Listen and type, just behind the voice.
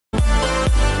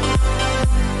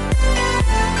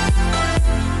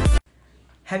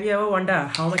Have you ever wondered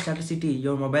how much electricity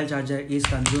your mobile charger is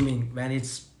consuming when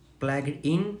it's plugged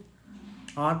in,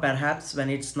 or perhaps when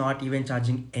it's not even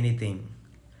charging anything?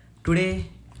 Today,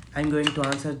 I'm going to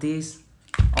answer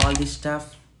all this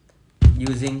stuff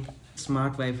using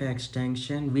smart Wi-Fi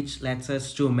extension which lets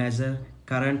us to measure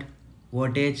current,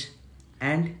 voltage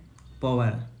and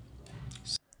power.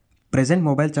 Present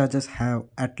mobile chargers have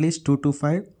at least 2 to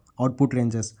 5 output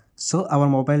ranges, so our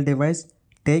mobile device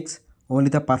takes only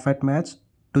the perfect match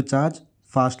to charge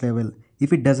fast level.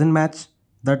 If it doesn't match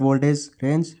that voltage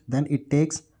range, then it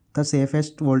takes the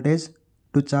safest voltage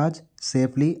to charge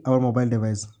safely our mobile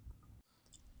device.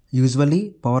 Usually,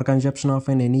 power consumption of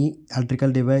any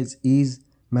electrical device is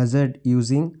measured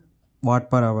using watt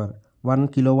per hour. 1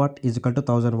 kilowatt is equal to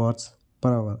 1000 watts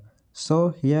per hour.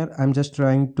 So here I'm just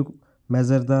trying to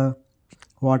measure the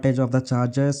wattage of the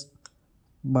chargers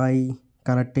by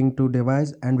connecting to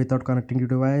device and without connecting to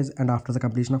device and after the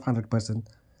completion of 100%.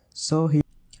 So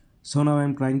now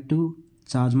I'm trying to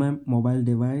charge my mobile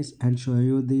device and show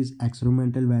you these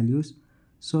experimental values.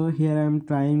 So here I'm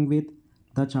trying with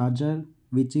the charger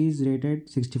which is rated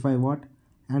 65 watt,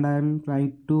 and I'm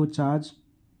trying to charge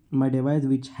my device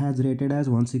which has rated as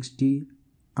 160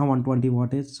 and 120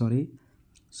 wattage, sorry.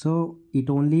 So it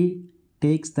only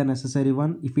takes the necessary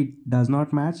one. If it does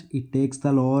not match, it takes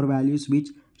the lower values which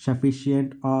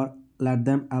sufficient or let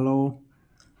them allow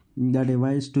the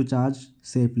device to charge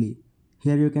safely.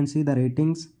 Here you can see the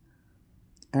ratings,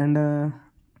 and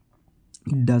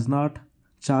it does not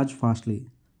charge fastly.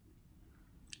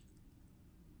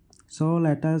 So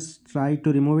let us try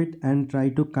to remove it and try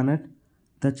to connect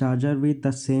the charger with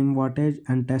the same wattage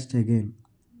and test again.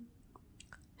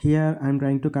 Here I am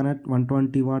trying to connect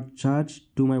 120 watt charge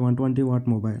to my 120 watt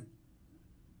mobile.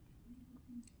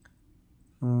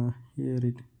 Here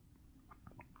it.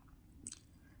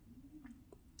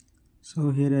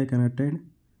 So here I connected.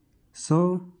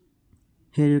 So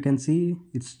here you can see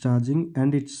it's charging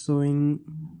and it's showing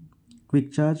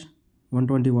quick charge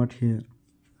 120 watt here.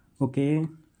 Okay,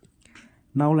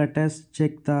 now let us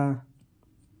check the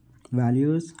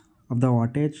values of the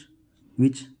wattage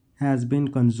which has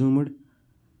been consumed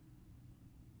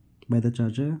by the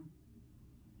charger.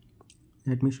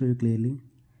 Let me show you clearly.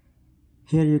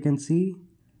 Here you can see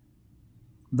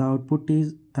the output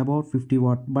is about 50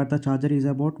 watt but the charger is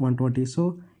about 120.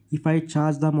 So if I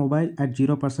charge the mobile at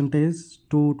 0%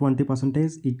 to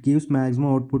 20%, it gives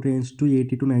maximum output range to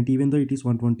 80 to 90 even though it is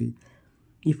 120.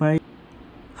 If I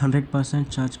 100%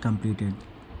 charge completed,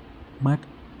 but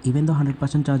even though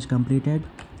 100% charge completed,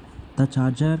 the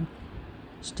charger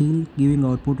still giving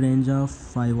output range of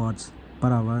 5 watts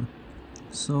per hour.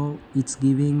 So it's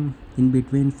giving in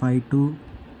between 5 to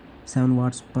 7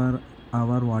 watts per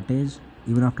hour wattage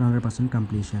even after 100%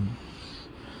 completion.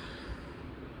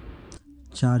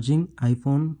 Charging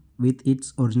iPhone with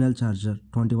its original charger,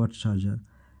 20 watt charger.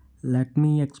 Let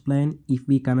me explain. If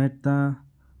we connect the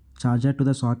charger to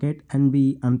the socket and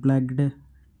we unplugged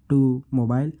to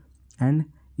mobile, and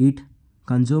it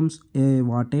consumes a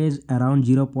wattage around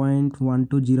 0.1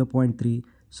 to 0.3,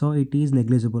 so it is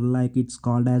negligible, like it's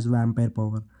called as vampire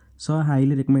power. So I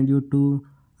highly recommend you to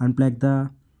unplug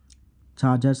the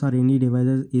chargers or any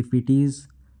devices if it is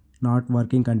not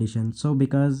working condition, so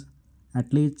because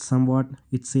at least somewhat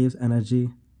it saves energy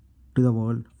to the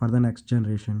world for the next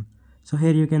generation. So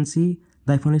here you can see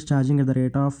the iPhone is charging at the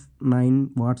rate of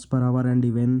 9 watts per hour and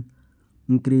even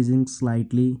increasing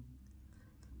slightly.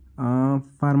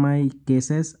 For my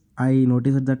cases, I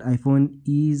noticed that iPhone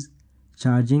is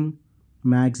charging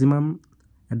maximum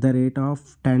at the rate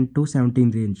of 10 to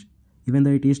 17 range even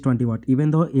though it is 20 watt, even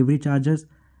though every charger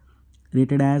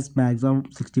rated as maximum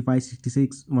 65,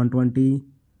 66, 120,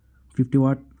 50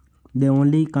 watt, they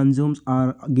only consumes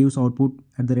or gives output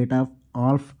at the rate of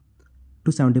half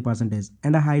to 70%.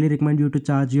 And I highly recommend you to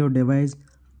charge your device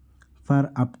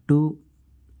for up to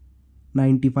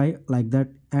 95 like that,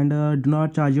 and do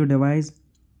not charge your device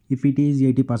if it is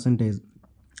 80%.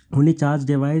 Only charge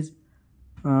device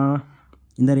uh,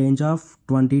 in the range of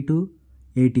 20 to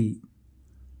 80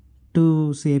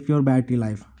 to save your battery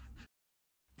life.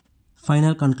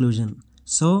 Final conclusion.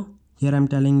 So here I'm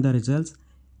telling the results.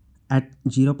 At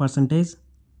 0%,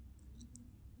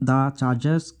 the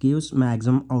chargers gives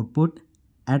maximum output.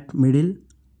 At middle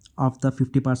of the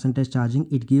 50% charging,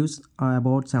 it gives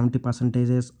about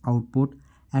 70% output,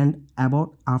 and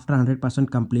about after 100%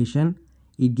 completion,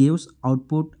 it gives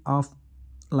output of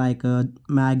like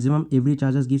maximum every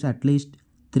charger gives at least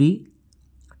 3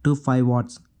 to 5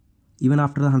 watts even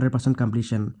after the 100%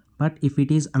 completion. But if it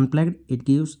is unplugged, it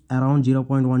gives around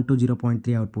 0.1 to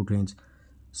 0.3 output range.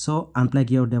 So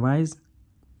unplug your device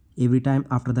every time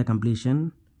after the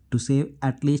completion to save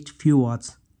at least few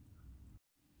watts.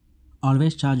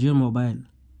 Always charge your mobile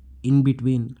in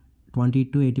between 20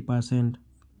 to 80%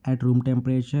 at room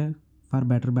temperature for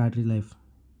better battery life.